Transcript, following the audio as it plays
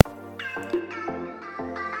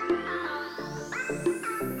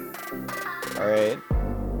Alright,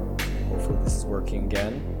 hopefully this is working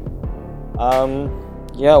again.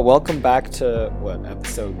 Welcome back to,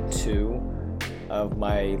 episode 2 of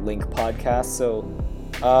my Link podcast. So,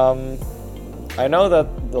 I know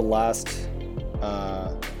that the last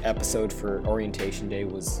episode for Orientation Day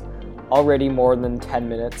was already more than 10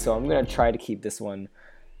 minutes, so I'm going to try to keep this one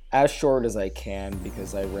as short as I can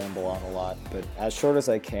because I ramble on a lot, but as short as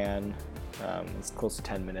I can, as close to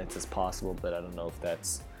 10 minutes as possible, but I don't know if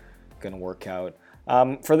that's going to work out.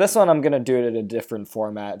 For this one, I'm going to do it in a different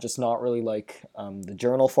format, just not really like the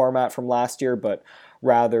journal format from last year, but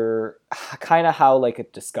rather kind of how like a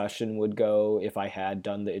discussion would go if I had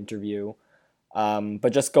done the interview, but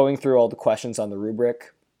just going through all the questions on the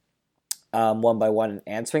rubric one by one and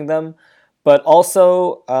answering them. But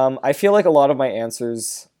also, I feel like a lot of my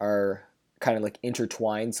answers are kind of like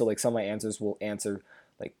intertwined, so like some of my answers will answer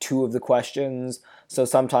like two of the questions. So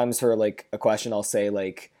sometimes for like a question, I'll say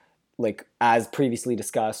like as previously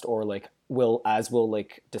discussed, or like we'll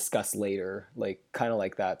like discuss later, like kind of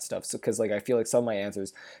like that stuff. So because like I feel like some of my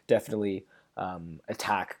answers definitely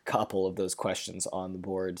attack a couple of those questions on the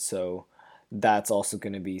board, so that's also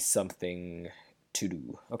going to be something to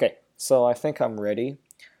do. Okay, so I think I'm ready.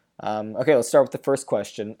 Okay, let's start with the first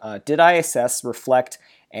question. Did I assess, reflect,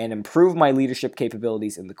 and improve my leadership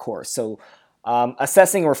capabilities in the course? So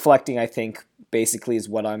assessing, reflecting, I think, basically is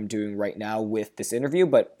what I'm doing right now with this interview.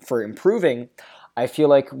 But for improving, I feel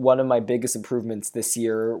like one of my biggest improvements this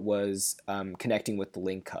year was connecting with the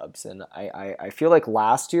Link Cubs. And I feel like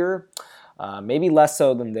last year, maybe less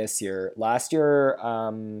so than this year. Last year,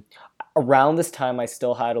 around this time, I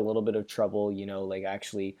still had a little bit of trouble, like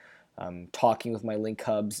actually talking with my Link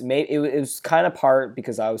Cubs. It was kind of part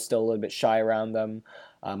because I was still a little bit shy around them.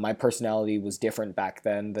 My personality was different back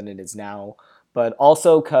then than it is now, but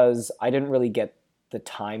also because I didn't really get the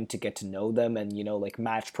time to get to know them and, like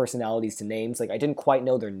match personalities to names. Like I didn't quite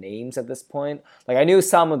know their names at this point. Like I knew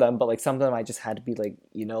some of them, but like some of them I just had to be like,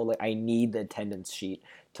 like I need the attendance sheet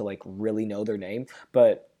to like really know their name.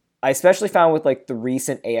 But I especially found with like the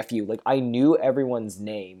recent AFU, like I knew everyone's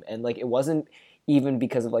name, and like it wasn't even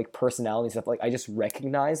because of like personality stuff. Like I just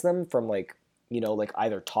recognized them from like, like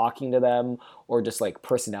either talking to them or just like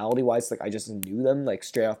personality wise, like I just knew them like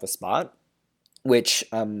straight off the spot, which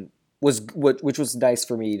was nice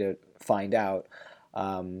for me to find out,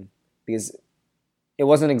 because it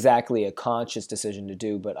wasn't exactly a conscious decision to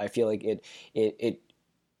do, but I feel like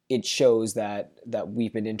it shows that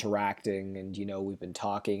we've been interacting and we've been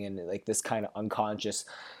talking, and like this kind of unconscious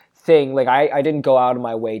thing. Like I didn't go out of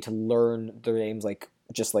my way to learn their names, like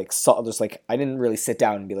just like I didn't really sit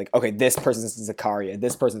down and be like, okay, this person's Zakaria,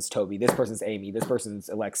 this person's Toby, this person's Amy, this person's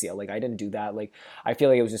Alexia. Like I didn't do that. Like I feel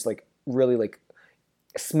like it was just like really like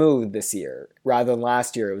smooth this year rather than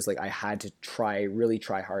last year. It was like I had to really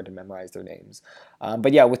try hard to memorize their names.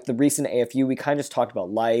 But yeah, with the recent AFU, we kind of just talked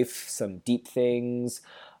about life, some deep things.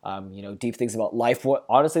 Deep things about life. What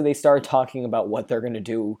honestly, they started talking about what they're gonna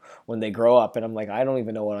do when they grow up, and I'm like, I don't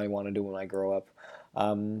even know what I want to do when I grow up.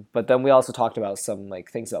 But then we also talked about some like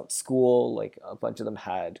things about school. Like a bunch of them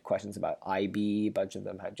had questions about IB, a bunch of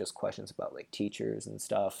them had just questions about like teachers and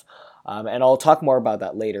stuff. And I'll talk more about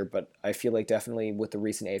that later. But I feel like definitely with the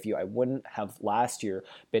recent AFU, I wouldn't have last year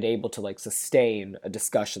been able to like sustain a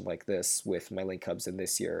discussion like this with my Link Cubs, and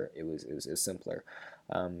this year it was simpler.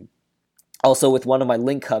 Also, with one of my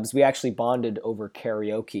Link Cubs, we actually bonded over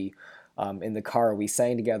karaoke in the car. We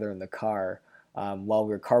sang together in the car while we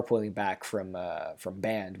were carpooling back from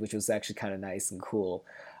band, which was actually kind of nice and cool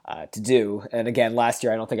to do. And again, last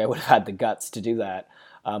year I don't think I would have had the guts to do that.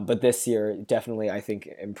 But this year, definitely, I think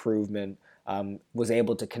improvement. Was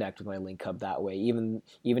able to connect with my Link Cub that way, even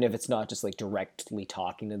if it's not just like directly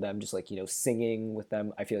talking to them, just like singing with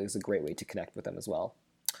them. I feel like it's a great way to connect with them as well.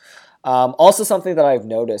 Also, something that I've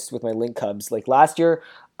noticed with my Link Cubs, like last year,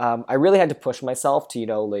 I really had to push myself to,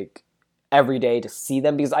 like every day to see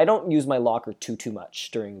them, because I don't use my locker too much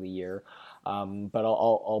during the year, but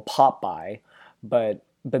I'll pop by. But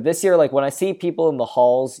this year, like when I see people in the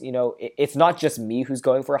halls, it's not just me who's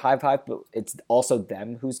going for a high five, but it's also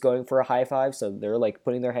them who's going for a high five. So they're like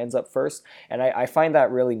putting their hands up first, and I find that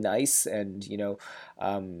really nice. And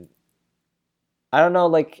I don't know,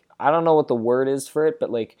 like I don't know what the word is for it, but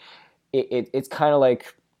like it's kind of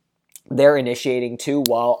like they're initiating too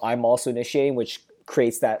while I'm also initiating, which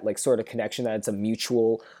creates that like sort of connection that it's a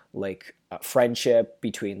mutual like friendship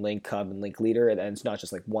between Link Cub and Link Leader, and it's not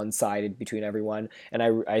just like one-sided between everyone. And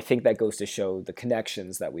I think that goes to show the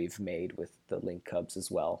connections that we've made with the Link Cubs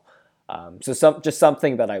as well. So just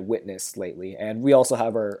something that I witnessed lately. And we also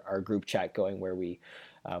have our group chat going where we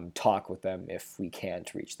talk with them if we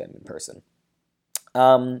can't reach them in person.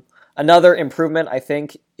 Another improvement, I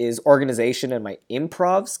think, is organization and my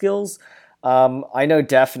improv skills. I know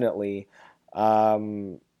definitely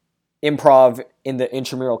improv in the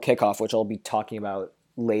intramural kickoff, which I'll be talking about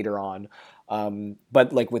later on.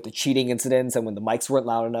 But like with the cheating incidents and when the mics weren't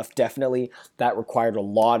loud enough, definitely that required a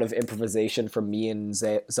lot of improvisation from me and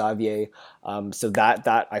Xavier. So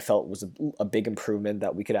that I felt was a big improvement,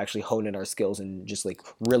 that we could actually hone in our skills and just like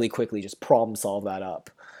really quickly just problem solve that up.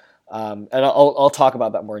 And I'll talk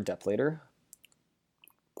about that more in depth later.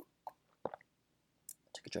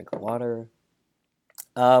 Take a drink of water.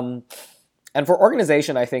 And for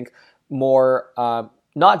organization, I think more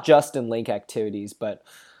not just in link activities, but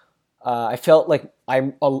I felt like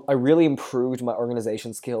I really improved my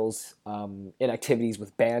organization skills in activities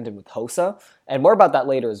with band and with HOSA, and more about that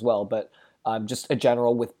later as well. But just a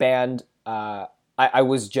general with band, I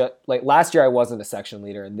was just like last year I wasn't a section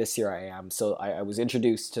leader, and this year I am. So I was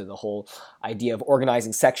introduced to the whole idea of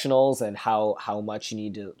organizing sectionals and how much you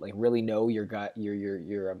need to like really know your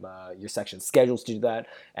section schedules to do that,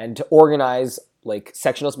 and to organize like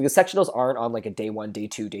sectionals, because sectionals aren't on like a day 1, day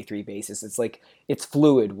 2, day 3 basis. It's like it's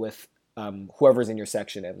fluid with whoever's in your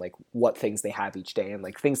section and like what things they have each day, and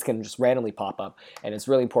like things can just randomly pop up, and it's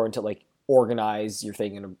really important to like organize your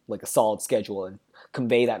thing in like a solid schedule and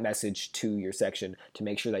convey that message to your section to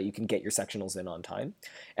make sure that you can get your sectionals in on time.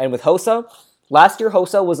 And with HOSA, last year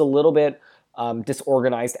HOSA was a little bit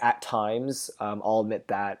disorganized at times. I'll admit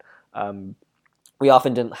that. We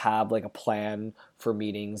often didn't have like a plan for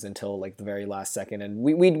meetings until like the very last second, and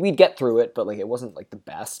we'd get through it, but like it wasn't like the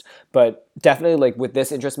best. But definitely like with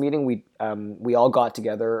this interest meeting, we all got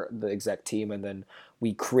together, the exec team, and then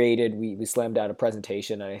we slammed out a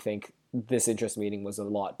presentation, and I think this interest meeting was a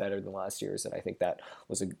lot better than last year's, and I think that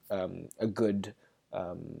was a good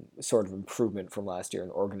sort of improvement from last year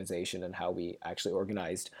in organization and how we actually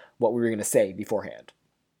organized what we were going to say beforehand.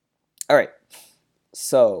 All right,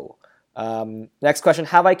 so next question: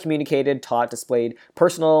 have I communicated, taught, displayed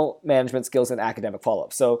personal management skills and academic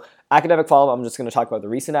follow-up? So academic follow-up, I'm just going to talk about the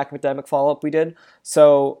recent academic follow-up we did.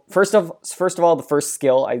 So first of all, the first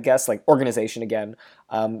skill, I guess, like organization again.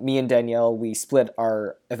 Me and Danielle, we split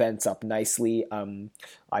our events up nicely.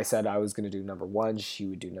 I said I was going to do number 1, she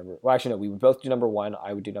would do we would both do number 1,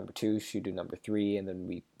 I would do number 2, she would do number 3, and then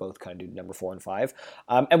we both kind of do number 4 and 5.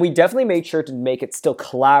 And we definitely made sure to make it still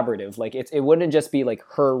collaborative. Like it wouldn't just be like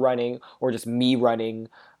her running or just me running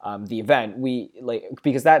the event. We like,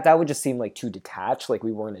 because that would just seem like too detached, like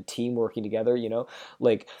we weren't a team working together, you know?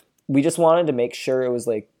 Like we just wanted to make sure it was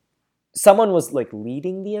like someone was like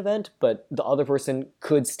leading the event, but the other person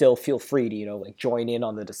could still feel free to, you know, like join in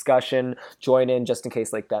on the discussion, join in just in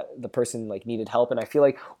case like that the person like needed help. And I feel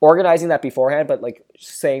like organizing that beforehand, but like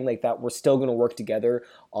saying like that we're still going to work together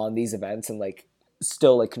on these events and like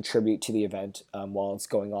still like contribute to the event while it's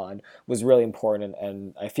going on was really important.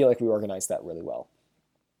 And I feel like we organized that really well.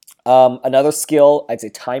 Another skill, I'd say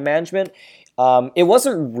time management. It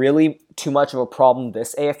wasn't really too much of a problem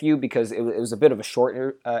this AFU because it was a bit of a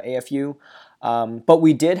shorter AFU. But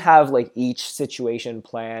we did have like each situation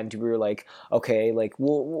planned. We were like, okay, like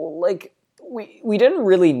we'll like we didn't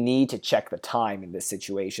really need to check the time in this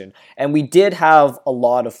situation. And we did have a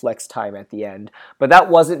lot of flex time at the end, but that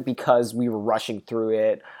wasn't because we were rushing through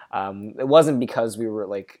it. It wasn't because we were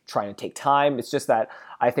like trying to take time. It's just that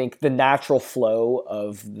I think the natural flow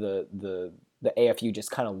of the AFU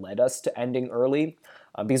just kind of led us to ending early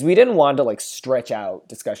because we didn't want to like stretch out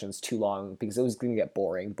discussions too long because it was going to get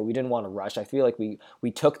boring, but we didn't want to rush. I feel like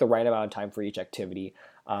we took the right amount of time for each activity.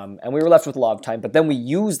 And we were left with a lot of time, but then we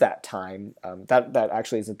used that time. That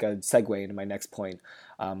actually is a good segue into my next point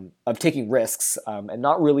of taking risks and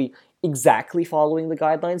not really exactly following the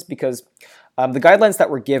guidelines, because the guidelines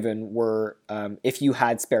that were given were if you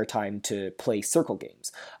had spare time to play circle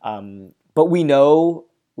games. But we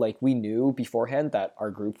knew beforehand that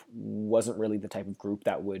our group wasn't really the type of group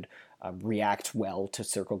that would react well to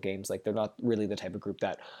circle games. Like they're not really the type of group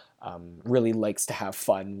that really likes to have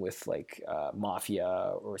fun with like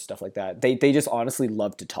Mafia or stuff like that. They just honestly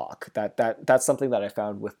love to talk. That's something that I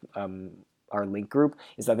found with our link group,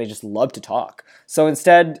 is that they just love to talk. So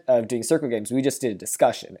instead of doing circle games, we just did a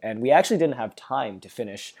discussion, and we actually didn't have time to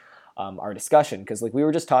finish our discussion because like we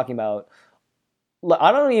were just talking about.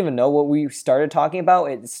 I don't even know what we started talking about.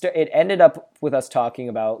 It ended up with us talking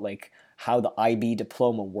about like how the IB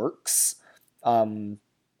diploma works. And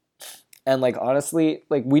like honestly,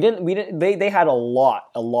 like they had a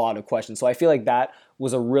lot of questions. So I feel like that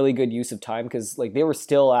was a really good use of time because like they were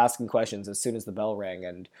still asking questions as soon as the bell rang,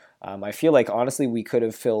 and I feel like honestly we could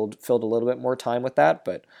have filled a little bit more time with that,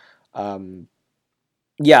 but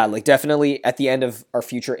yeah, like definitely at the end of our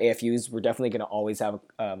future AFUs, we're definitely going to always have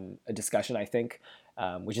a discussion, I think,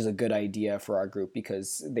 which is a good idea for our group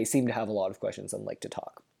because they seem to have a lot of questions and like to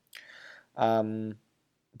talk. Um,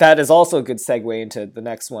 that is also a good segue into the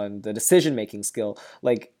next one, the decision making skill.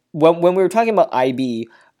 Like when we were talking about IB,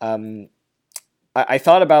 um, I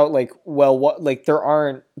thought about like, well, what like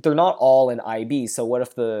they're not all in IB. So what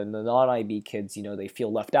if the non IB kids, they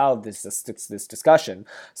feel left out of this discussion?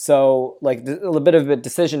 So like a little bit of a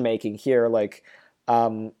decision making here, like.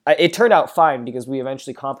 It turned out fine because we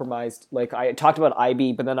eventually compromised. Like I talked about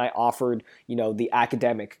IB, but then I offered, the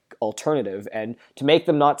academic alternative, and to make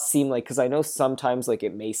them not seem like, because I know sometimes like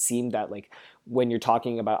it may seem that like when you're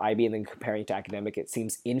talking about IB and then comparing to academic, it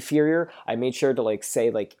seems inferior. I made sure to like say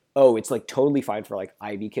like, oh, it's like totally fine for like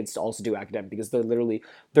IB kids to also do academic because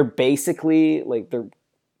they're basically like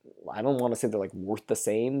I don't want to say they're like worth the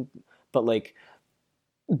same, but like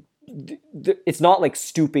it's not like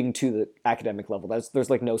stooping to the academic level. There's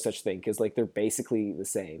like no such thing because like they're basically the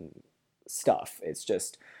same stuff. It's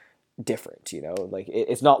just different, like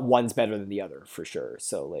it's not one's better than the other for sure.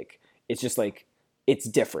 So like it's just like it's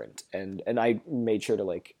different, and I made sure to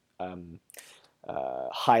like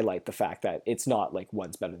highlight the fact that it's not like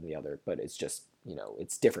one's better than the other, but it's just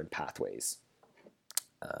it's different pathways.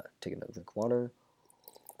 Take another drink of water.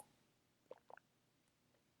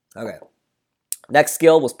 Okay. Next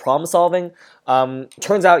skill was problem solving.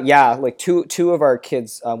 Turns out, yeah, like two of our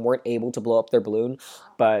kids weren't able to blow up their balloon,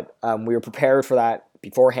 but we were prepared for that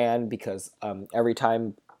beforehand because every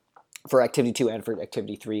time for activity 2 and for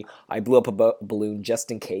activity 3, I blew up a balloon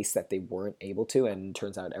just in case that they weren't able to, and it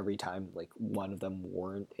turns out every time like one of them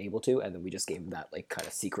weren't able to, and then we just gave them that like kind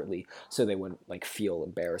of secretly so they wouldn't like feel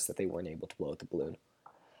embarrassed that they weren't able to blow up the balloon.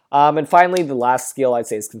 And finally, the last skill I'd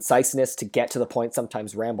say is conciseness, to get to the point,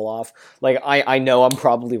 sometimes ramble off. Like, I know I'm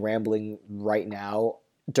probably rambling right now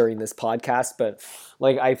during this podcast, but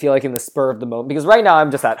like I feel like in the spur of the moment, because right now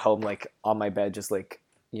I'm just at home, like on my bed, just like,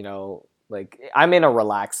 like I'm in a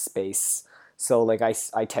relaxed space. So like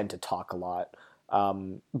I tend to talk a lot.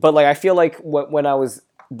 But like I feel like when I was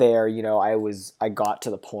there, I got to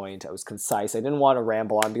the point. I was concise. I didn't want to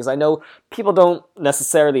ramble on because I know people don't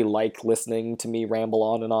necessarily like listening to me ramble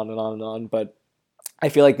on and on and on and on. But I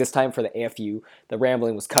feel like this time for the AFU, the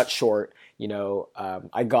rambling was cut short.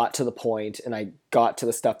 I got to the point and I got to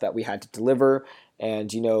the stuff that we had to deliver. And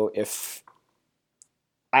if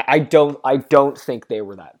I don't think they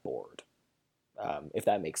were that bored, if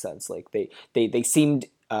that makes sense. Like they seemed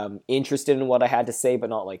interested in what I had to say, but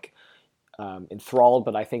not like enthralled.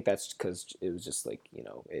 But I think that's because it was just like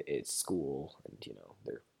it's school, and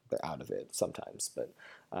they're out of it sometimes. But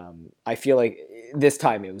I feel like this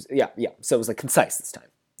time it was yeah. So it was like concise this time.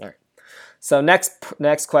 All right. So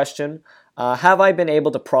next question: have I been able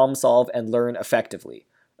to problem solve and learn effectively?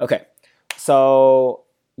 Okay. So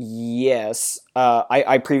yes,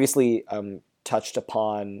 I previously touched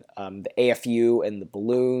upon the AFU and the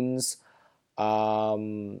balloons. That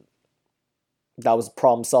was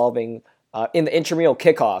problem solving. In the intramural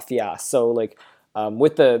kickoff, yeah. So like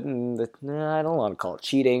with the I don't want to call it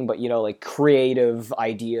cheating, but like creative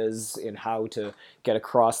ideas in how to get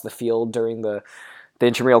across the field during the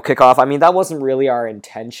intramural kickoff. I mean, that wasn't really our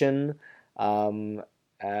intention, and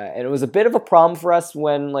it was a bit of a problem for us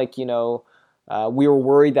when like we were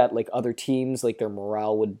worried that like other teams, like their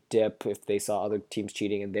morale would dip if they saw other teams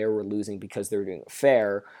cheating and they were losing because they were doing it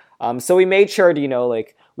fair. So we made sure to,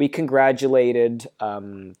 like we congratulated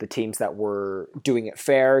the teams that were doing it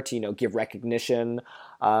fair to, give recognition,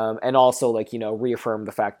 and also like, reaffirm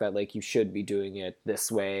the fact that like you should be doing it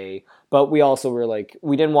this way. But we also were like,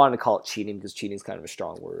 we didn't want to call it cheating because cheating is kind of a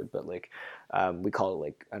strong word, but like we call it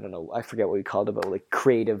like, I don't know, I forget what we called it, but like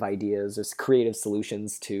creative ideas or creative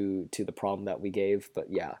solutions to the problem that we gave.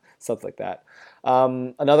 But yeah, stuff like that.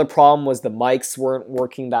 Another problem was the mics weren't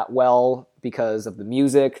working that well because of the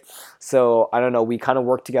music. So I don't know, we kind of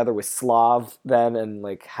worked together with Slav then and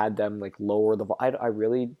like had them like lower the I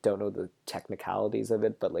really don't know the technicalities of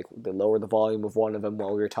it, but like they lower the volume of one of them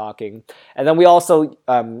while we were talking. And then we also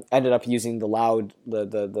ended up using the loud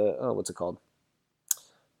the oh, what's it called?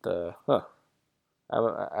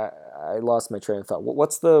 I lost my train of thought.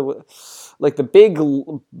 What's the big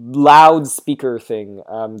loud speaker thing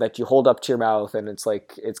that you hold up to your mouth and it's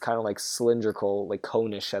kind of like cylindrical, like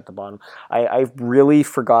cone-ish at the bottom. I really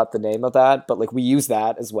forgot the name of that, but like we use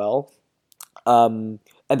that as well. And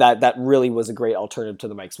that really was a great alternative to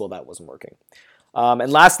the mics. Well, that wasn't working. And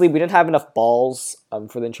lastly, we didn't have enough balls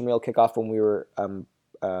for the intramural kickoff when we were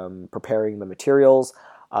preparing the materials.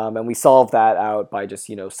 And we solved that out by just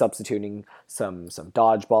substituting some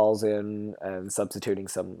dodgeballs in and substituting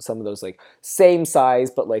some of those like same size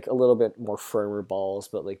but like a little bit more firmer balls.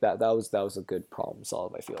 But like that was a good problem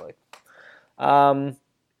solve, I feel like. Um,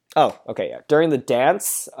 Oh, okay, yeah. During the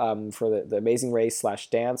dance, for the Amazing Race slash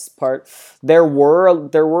dance part, there were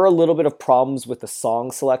a little bit of problems with the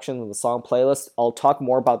song selection and the song playlist. I'll talk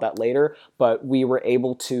more about that later, but we were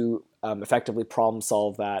able to effectively problem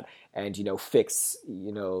solve that and fix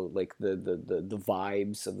like the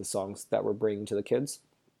vibes of the songs that we're bringing to the kids.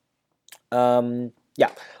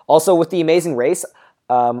 Yeah. Also, with the Amazing Race,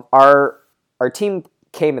 our team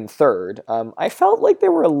came in third. I felt like they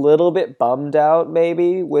were a little bit bummed out,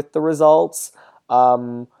 maybe, with the results,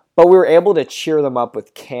 but we were able to cheer them up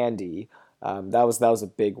with candy. That was a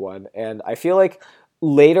big one, and I feel like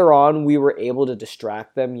later on we were able to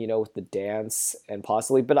distract them, with the dance and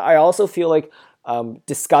possibly. But I also feel like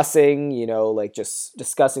discussing, like just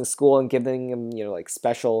discussing school and giving them, like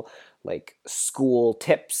special like school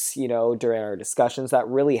tips, during our discussions that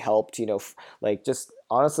really helped, like just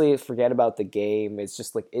honestly forget about the game. It's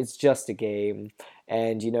just like it's just a game,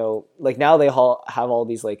 and like now they all have all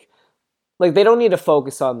these like they don't need to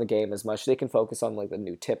focus on the game as much. They can focus on like the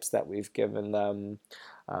new tips that we've given them.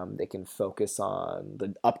 They can focus on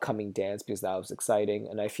the upcoming dance because that was exciting,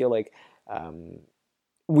 and I feel like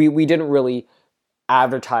we didn't really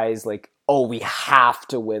advertise like, oh, we have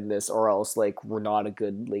to win this or else like we're not a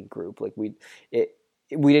good link group. Like it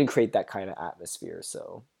we didn't create that kind of atmosphere.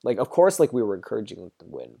 So like of course like we were encouraging them to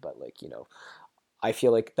win, but like I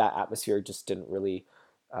feel like that atmosphere just didn't really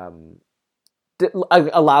um,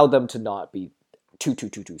 allow them to not be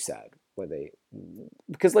too sad when they,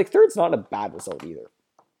 because like third's not a bad result either.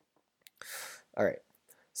 All right.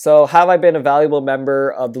 So have I been a valuable member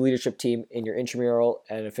of the leadership team in your intramural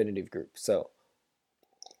and affinity group? So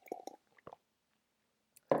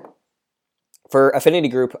for affinity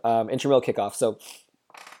group, intramural kickoff. So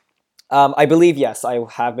I believe, yes, I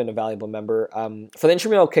have been a valuable member. For the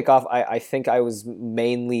intramural kickoff, I think I was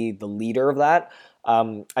mainly the leader of that.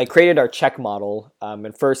 I created our check model,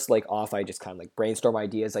 and first, like off, I just kind of like brainstorm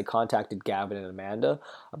ideas. I contacted Gavin and Amanda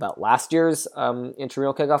about last year's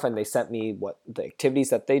intramural kickoff, and they sent me what the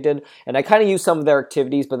activities that they did, and I kind of used some of their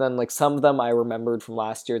activities, but then like some of them I remembered from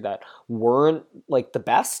last year that weren't like the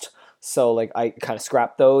best, so like I kind of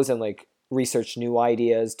scrapped those and like researched new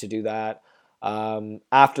ideas to do that.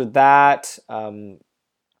 After that,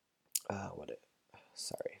 what?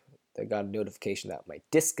 Sorry, I got a notification that my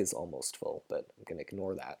disk is almost full, but I'm gonna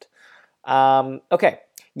ignore that. Okay,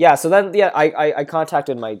 yeah. So then, yeah, I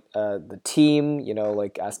contacted my the team,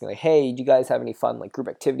 like asking like, hey, do you guys have any fun like group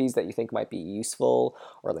activities that you think might be useful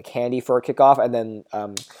or like handy for a kickoff? And then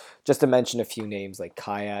just to mention a few names like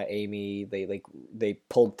Kaya, Amy, they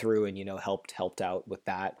pulled through and helped out with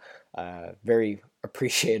that. Very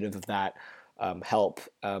appreciative of that help.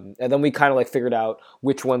 And then we kind of like figured out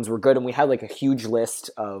which ones were good, and we had like a huge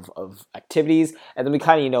list of activities, and then we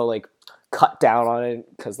kind of like cut down on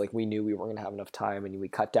it because like we knew we weren't gonna have enough time, and we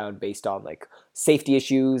cut down based on like safety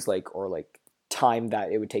issues, like or like time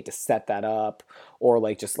that it would take to set that up, or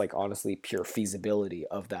like just like honestly pure feasibility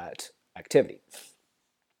of that activity.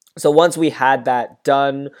 So once we had that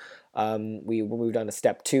done, we moved on to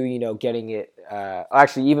step two, getting it,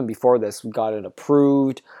 actually even before this, we got it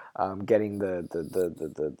approved, getting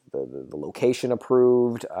the location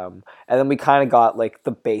approved, and then we kind of got like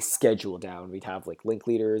the base schedule down. We'd have like link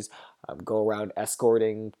leaders go around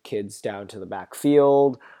escorting kids down to the back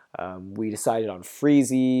field. We decided on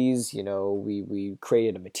freezies, we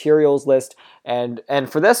created a materials list, and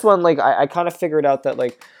for this one, like I kind of figured out that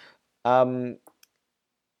um,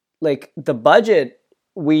 like the budget,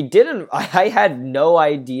 we didn't I had no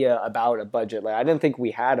idea about a budget. Like I didn't think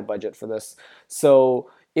we had a budget for this,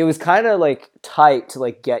 so it was kind of like tight to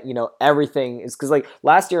like get everything, is because like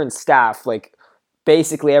last year in staff, like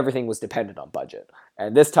basically everything was dependent on budget,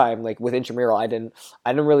 and this time like with intramural, I didn't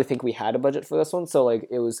really think we had a budget for this one. So like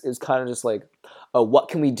it was kind of just like, oh, what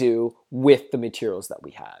can we do with the materials that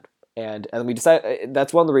we had? And we decided,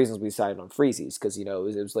 that's one of the reasons we decided on freezies, because it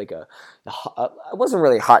was like it wasn't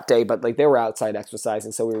really a hot day, but like they were outside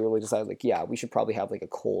exercising, so we really decided like, yeah, we should probably have like a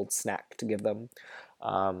cold snack to give them.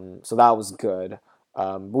 So that was good.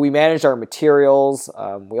 But we managed our materials.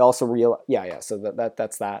 We also yeah. So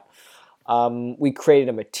that's that. We created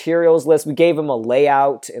a materials list. We gave them a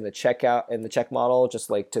layout in the check model, just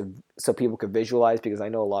like so people could visualize, because I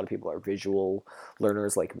know a lot of people are visual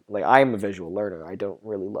learners. Like I'm a visual learner. I don't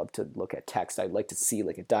really love to look at text. I'd like to see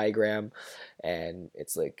like a diagram, and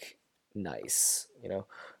it's like nice.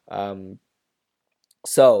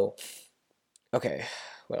 So okay,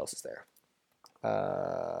 what else is there?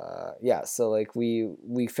 yeah, so like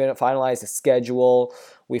finalized a schedule,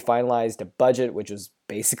 we finalized a budget, which was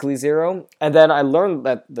basically zero, and then I learned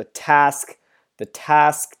that the task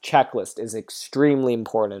checklist is extremely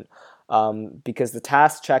important, because the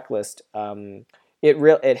task checklist,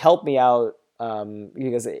 it helped me out,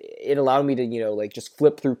 because it allowed me to like just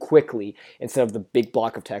flip through quickly instead of the big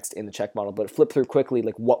block of text in the check model, but flip through quickly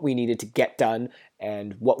like what we needed to get done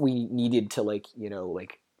and what we needed to like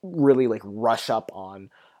like really like rush up on,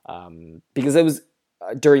 because it was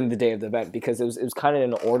during the day of the event, because it was kind of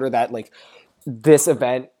in order that like this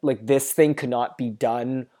event, like this thing could not be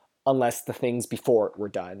done unless the things before it were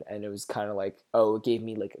done, and it was kind of like, oh, it gave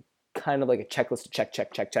me like kind of like a checklist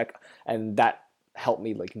to check, and that helped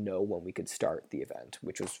me like know when we could start the event,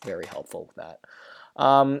 which was very helpful with that.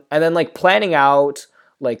 And then like planning out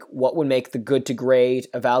like what would make the good to great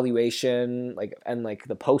evaluation, like, and like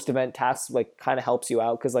the post event tasks like kind of helps you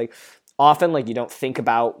out, because like often like you don't think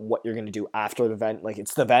about what you're going to do after the event, like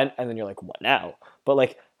it's the event and then you're like, what now? But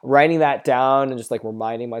like writing that down and just like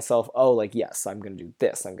reminding myself, oh, like yes, I'm going to do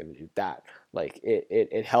this, I'm going to do that, like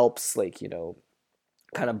it helps like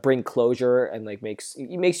kind of bring closure, and like makes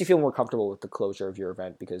you feel more comfortable with the closure of your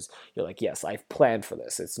event, because you're like, yes, I've planned for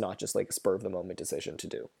this, it's not just like a spur of the moment decision to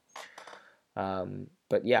do.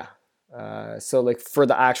 But yeah, so like for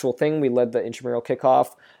the actual thing, we led the intramural kickoff.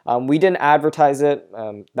 We didn't advertise it.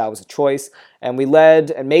 That was a choice, and we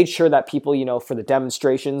led and made sure that people, for the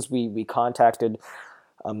demonstrations, we contacted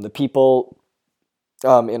the people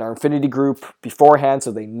in our Infinity group beforehand,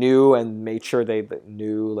 so they knew and made sure they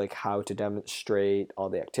knew like how to demonstrate all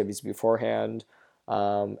the activities beforehand.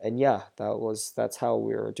 And yeah, that's how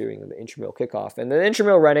we were doing the intramural kickoff. And the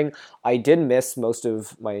intramural running, I did miss most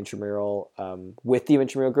of my intramural with the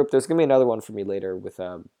intramural group. There's gonna be another one for me later with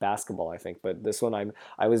basketball, I think, but this one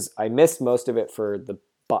I missed most of it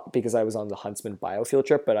because I was on the Huntsman biofield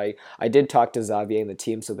trip, but I did talk to Xavier and the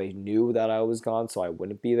team, so they knew that I was gone, so I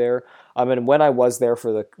wouldn't be there. And when I was there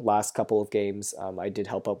for the last couple of games, I did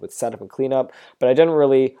help up with setup and cleanup, but I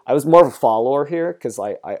was more of a follower here, because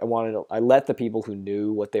I let the people who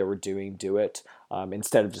knew what they were doing do it,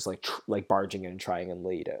 instead of just like barging in and trying and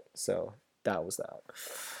lead it. So that was that.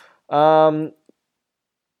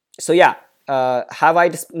 So yeah,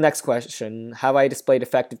 next question. Have I displayed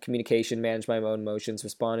effective communication, managed my own emotions,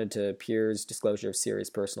 responded to peers' disclosure of serious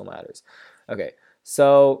personal matters? Okay,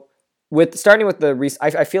 so starting with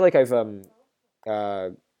I feel like I've uh,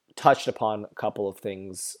 touched upon a couple of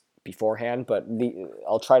things beforehand, but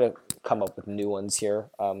I'll try to come up with new ones here.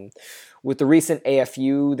 With the recent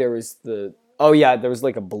AFU, there was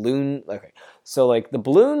like a balloon. Okay, so like the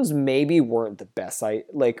balloons maybe weren't the best.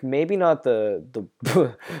 Maybe not the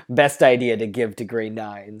best idea to give to grade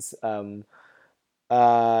nines.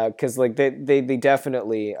 Because like they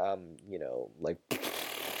definitely like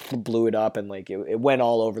blew it up, and like it went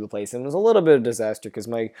all over the place, and it was a little bit of a disaster because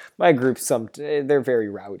my group, they're very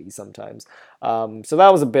rowdy sometimes, so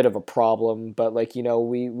that was a bit of a problem, but like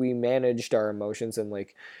we managed our emotions, and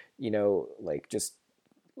like like just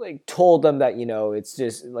like told them that it's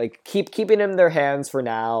just like keeping in their hands for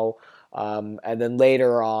now, and then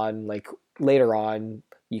later on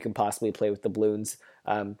you can possibly play with the balloons.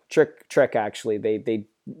 Trick actually, they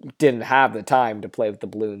didn't have the time to play with the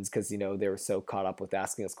balloons because they were so caught up with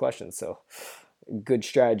asking us questions. So good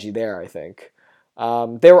strategy there, I think.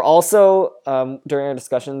 They were also during our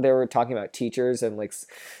discussion, they were talking about teachers, and like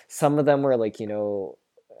some of them were like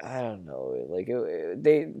I don't know, like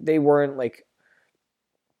they weren't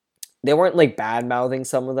like bad mouthing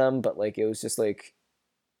some of them, but like it was just like,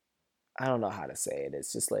 I don't know how to say it.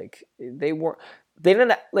 It's just like they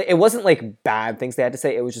didn't like, it wasn't like bad things they had to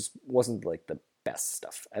say. It was just wasn't like the best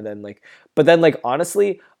stuff. And then but then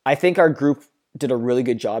honestly, I think our group did a really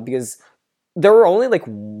good job because there was only like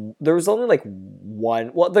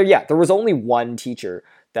one. Well, there was only one teacher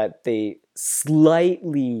that they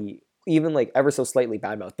slightly, even like ever so slightly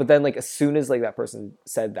badmouth. But then like as soon as like that person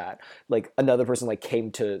said that, like another person like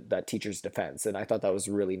came to that teacher's defense, and I thought that was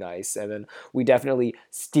really nice. And then we definitely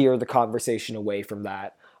steer the conversation away from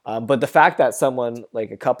that. But the fact that someone, like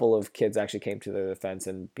a couple of kids, actually came to their defense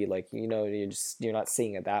and be like, you're not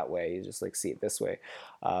seeing it that way. You just like see it this way.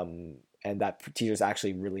 And that teacher's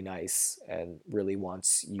actually really nice and really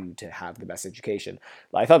wants you to have the best education.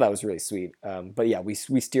 I thought that was really sweet. But yeah, we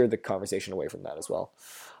steered the conversation away from that as well.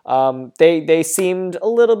 They seemed a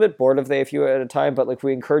little bit bored of the AFU at a time, but like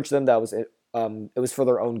we encouraged them that was it. It was for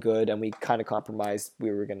their own good, and we kind of compromised. We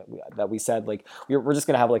said like we're just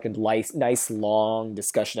gonna have like a nice long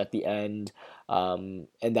discussion at the end, and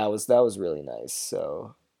that was really nice.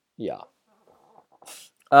 So yeah.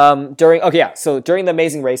 During okay, yeah. So during the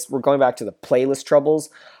Amazing Race, we're going back to the playlist troubles.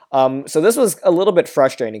 So this was a little bit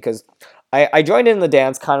frustrating because I joined in the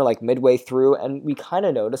dance kind of like midway through, and we kind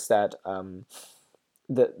of noticed that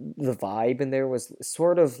the vibe in there was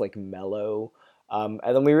sort of like mellow. And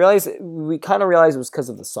then we kind of realized it was because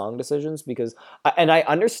of the song decisions because and I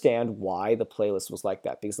understand why the playlist was like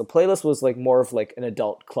that because the playlist was like more of like an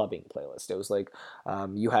adult clubbing playlist. It was like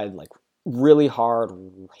you had like really hard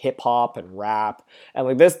hip hop and rap and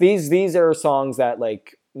like these are songs that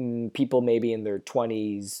like people maybe in their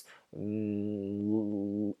 20s,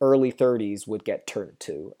 early 30s would get turned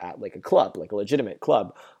to at like a club, like a legitimate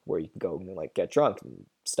club where you can go and like get drunk and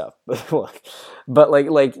stuff. But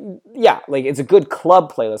like yeah, like it's a good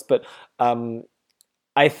club playlist. But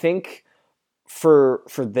I think for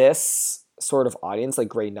this sort of audience, like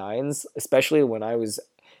grade nines, especially when I was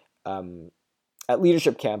um, at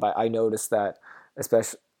leadership camp, I noticed that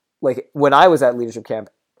especially like when I was at leadership camp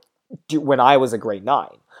when I was a grade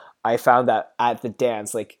nine, I found that at the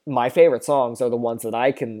dance, like my favorite songs are the ones that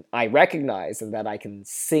I recognize and that I can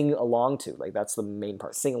sing along to. Like that's the main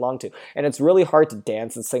part, sing along to. And it's really hard to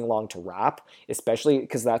dance and sing along to rap, especially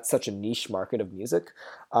because that's such a niche market of music.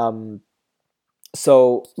 Um,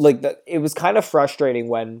 so like it was kind of frustrating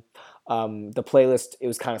when the playlist it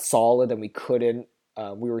was kind of solid and we couldn't.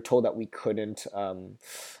 We were told that we couldn't.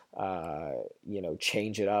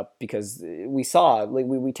 Change it up because we saw like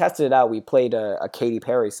we tested it out. We played a Katy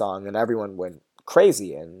Perry song and everyone went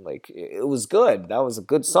crazy and like it was good. That was a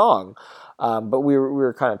good song, but we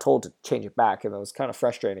were kind of told to change it back and that was kind of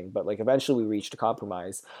frustrating. But like eventually we reached a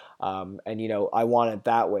compromise, and I want it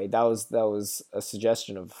that way. That was a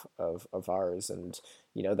suggestion of ours, and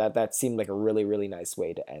that seemed like a really nice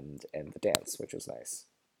way to end the dance, which was nice.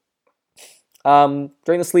 During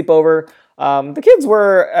the sleepover, the kids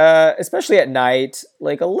were, especially at night,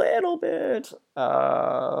 like a little bit,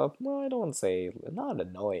 well, I don't want to say not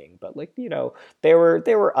annoying, but like, they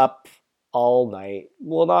were up all night.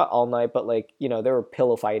 Well, not all night, but like, they were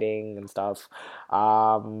pillow fighting and stuff.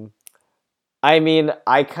 I mean,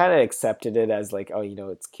 I kind of accepted it as like, oh,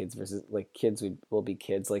 it's kids versus like kids will be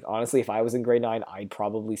kids. Like honestly, if I was in grade nine, I'd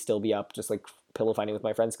probably still be up just like pillow fighting with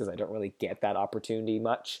my friends because I don't really get that opportunity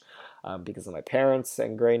much because of my parents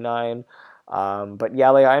in grade nine. But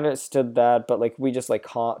yeah, like I understood that, but like we just like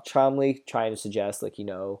calmly trying to suggest like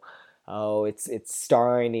oh it's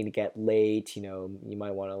starting to get late. You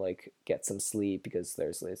might want to like get some sleep because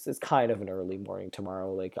it's kind of an early morning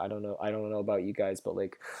tomorrow. Like I don't know about you guys, but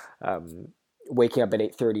like waking up at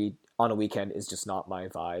 8:30 on a weekend is just not my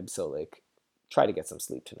vibe. So like try to get some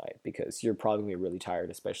sleep tonight because you're probably gonna be really tired,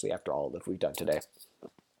 especially after all that we've done today.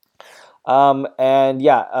 And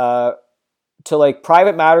yeah, to like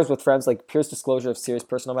private matters with friends, like Pierce disclosure of serious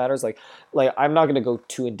personal matters, like I'm not gonna go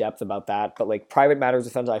too in depth about that, but like private matters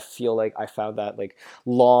with friends, I feel like I found that like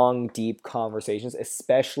long, deep conversations,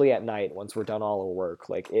 especially at night once we're done all our work,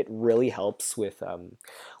 like it really helps with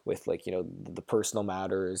like the personal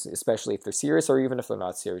matters, especially if they're serious or even if they're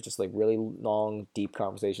not serious, just like really long, deep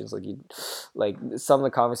conversations. Like some of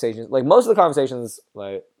the conversations, like most of the conversations,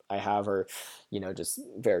 like I have are, just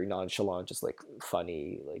very nonchalant, just like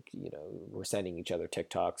funny, like, we're sending each other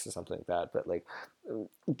TikToks or something like that. But like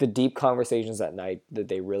the deep conversations at night that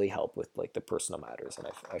they really help with like the personal matters. And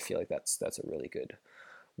I feel like that's a really good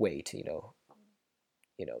way to,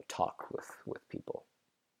 talk with people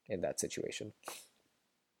in that situation.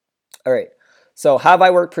 All right. So have I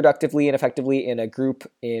worked productively and effectively in a group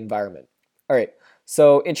environment? All right.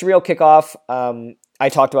 So intramural kickoff. I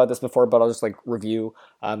talked about this before, but I'll just like review.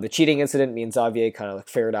 The cheating incident, me and Xavier kind of like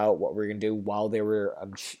figured out what we are gonna do while they were,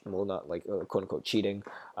 well, not like quote unquote cheating.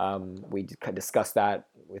 We kind of discussed that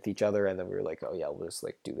with each other, and then we were like, oh yeah, we'll just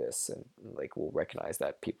like do this, and like we'll recognize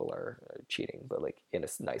that people are cheating, but like in a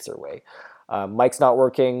nicer way. Mike's not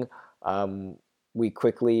working. We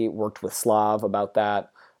quickly worked with Slav about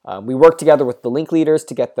that. We worked together with the link leaders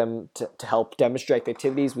to get them to help demonstrate the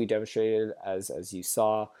activities. We demonstrated as you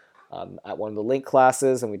saw at one of the link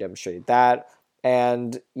classes, and we demonstrated that.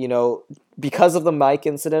 And, because of the mic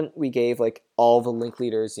incident, we gave like all the link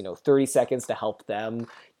leaders, 30 seconds to help them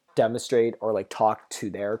demonstrate or like talk to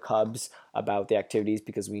their cubs about the activities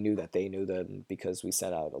because we knew that they knew them because we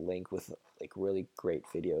sent out a link with like really great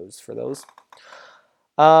videos for those.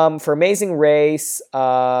 For Amazing Race,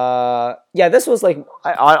 yeah, this was like,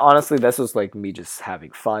 honestly, this was like me just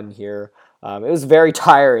having fun here. It was very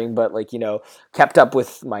tiring, but like, kept up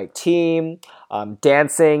with my team,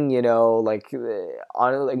 dancing, like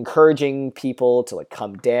encouraging people to like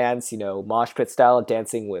come dance, mosh pit style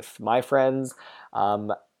dancing with my friends.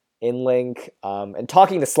 in Link, and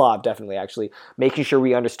talking to Slav, definitely, actually making sure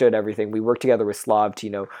we understood everything. We worked together with Slav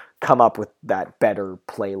to, come up with that better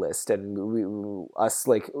playlist. And us,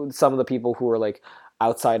 like, some of the people who were like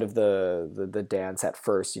outside of the dance at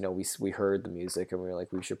first, we heard the music and we were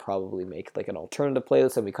like, we should probably make like an alternative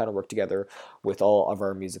playlist. And we kind of worked together with all of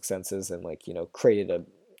our music senses and like,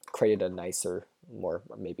 created a nicer, more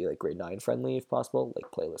maybe like grade 9 friendly, if possible,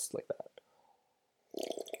 like playlist like that.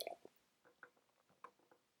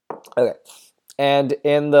 Okay. And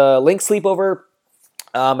in the Link sleepover,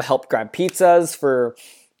 helped grab pizzas for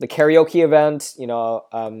the karaoke event.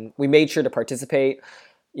 We made sure to participate.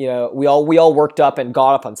 We all worked up and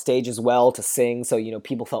got up on stage as well to sing, so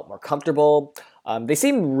people felt more comfortable. They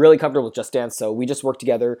seemed really comfortable with Just Dance, so we just worked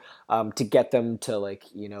together to get them to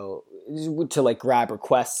grab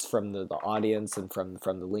requests from the audience and from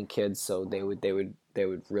the Link kids, so they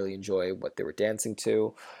would really enjoy what they were dancing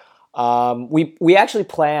to. We actually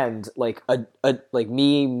planned like like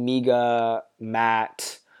me, Miga,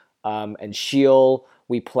 Matt, and Sheil.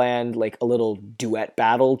 We planned like a little duet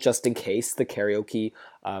battle just in case the karaoke,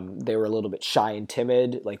 they were a little bit shy and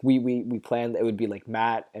timid. Like we planned it would be like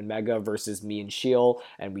Matt and Mega versus me and Sheil,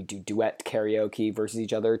 and we do duet karaoke versus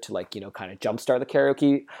each other to kind of jumpstart the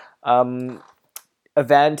karaoke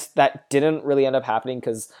event. That didn't really end up happening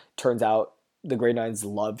because turns out the grade 9s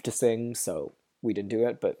love to sing, so we didn't do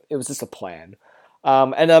it, but it was just a plan.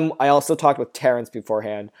 And I also talked with Terrence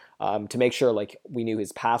beforehand to make sure like we knew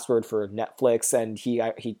his password for Netflix, and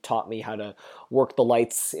he taught me how to work the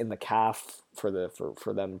lights in the caf for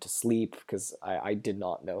them to sleep, because I did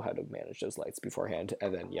not know how to manage those lights beforehand.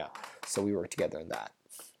 And then so we worked together in that.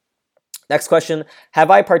 Next question: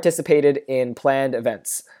 have I participated in planned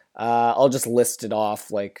events? I'll just list it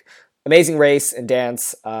off, like Amazing Race and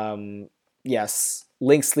dance. Yes,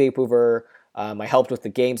 Link sleepover. I helped with the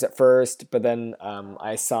games at first, but then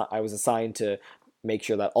I was assigned to make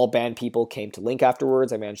sure that all band people came to Link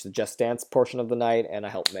afterwards. I managed the Just Dance portion of the night, and I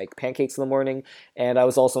helped make pancakes in the morning. And I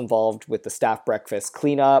was also involved with the staff breakfast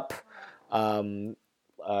cleanup, intramural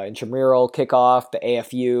kickoff, the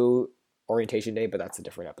AFU orientation day, but that's a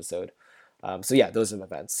different episode. Those are the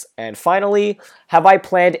events. And finally, have I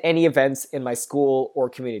planned any events in my school or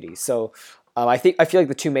community? So I feel like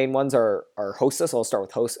the two main ones are HOSA, so I'll start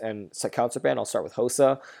with HOSA, and concert band, I'll start with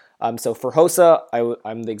HOSA. So for HOSA,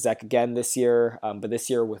 I'm the exec again this year, but this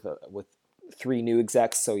year with 3 new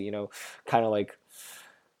execs, so kind of like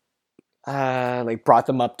brought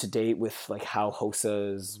them up to date with like how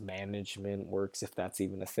HOSA's management works, if that's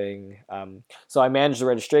even a thing. So I managed the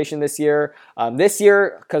registration this year.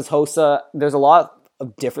 Because HOSA, there's a lot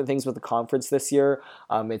of different things with the conference this year.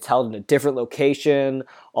 It's held in a different location.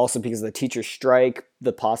 Also, because of the teacher strike,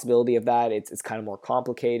 the possibility of that, it's kind of more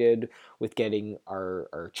complicated with getting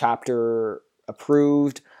our chapter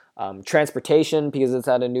approved. Transportation, because it's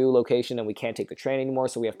at a new location and we can't take the train anymore,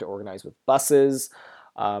 so we have to organize with buses.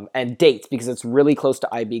 And dates, because it's really close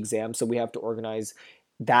to IB exam, so we have to organize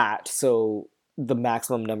that so the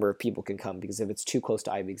maximum number of people can come, because if it's too close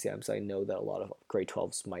to IB exams, I know that a lot of grade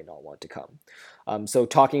 12s might not want to come. So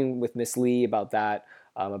talking with Miss Lee about that,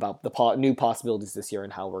 about the new possibilities this year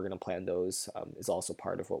and how we're going to plan those, is also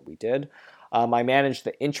part of what we did. I managed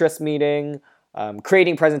the interest meeting,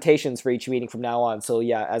 creating presentations for each meeting from now on. So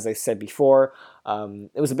as I said before,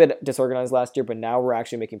 it was a bit disorganized last year, but now we're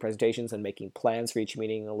actually making presentations and making plans for each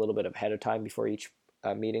meeting a little bit ahead of time before each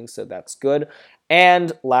meeting, so that's good.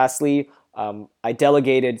 And lastly, I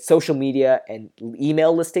delegated social media and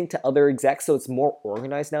email listing to other execs, so it's more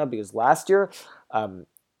organized now, because last year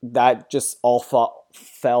that just all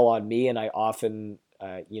fell on me, and I often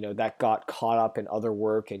that got caught up in other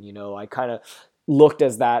work, and I kind of looked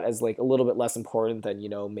as like a little bit less important than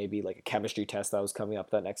maybe like a chemistry test that was coming up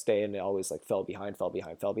that next day, and it always like fell behind.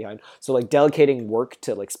 So like delegating work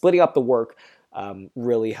to like splitting up the work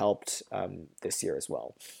really helped this year as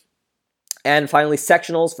well. And finally,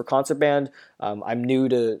 sectionals for concert band. I'm new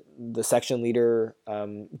to the section leader,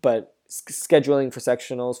 but scheduling for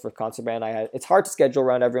sectionals for concert band, it's hard to schedule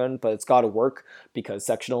around everyone, but it's got to work, because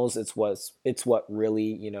sectionals it's what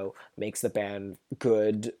really makes the band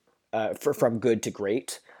good, from good to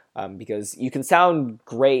great, because you can sound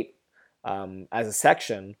great as a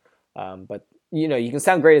section, but you can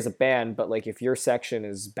sound great as a band, but like if your section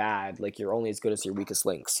is bad, like you're only as good as your weakest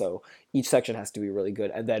link. So each section has to be really good,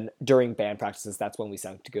 and then during band practices, that's when we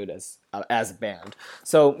sound good as a band.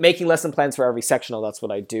 So making lesson plans for every sectional, that's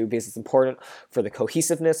what I do, because it's important for the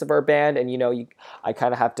cohesiveness of our band, and I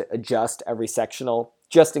kind of have to adjust every sectional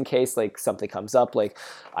just in case like something comes up, like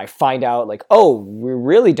I find out like, oh, we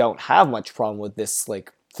really don't have much problem with this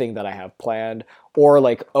like thing that I have planned, or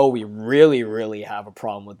like, oh, we really, really have a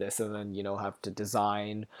problem with this, and then have to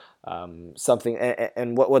design something.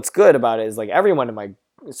 And what's good about it is like everyone in my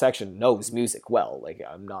section knows music well. Like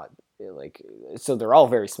I'm not like so they're all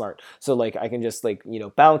very smart. So like I can just like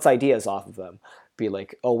bounce ideas off of them. Be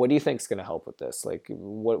like, oh, what do you think's gonna help with this? Like,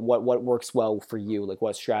 what works well for you? Like,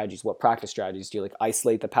 what strategies, what practice strategies do you like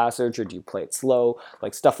isolate the passage, or do you play it slow?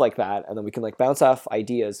 Like stuff like that, and then we can like bounce off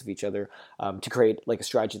ideas of each other to create like a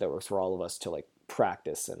strategy that works for all of us to like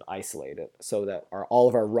practice and isolate it, so that all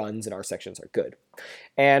of our runs and our sections are good.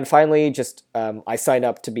 And finally, just I signed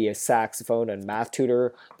up to be a saxophone and math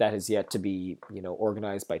tutor. That has yet to be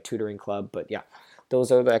organized by tutoring club, but yeah,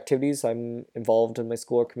 those are the activities I'm involved in my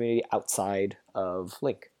school or community outside of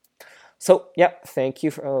Link. So yeah, thank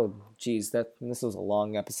you for. Oh, geez, this was a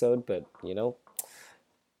long episode, but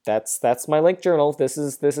that's my Link journal. This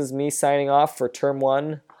is me signing off for term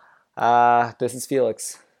 1. This is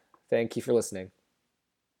Felix. Thank you for listening.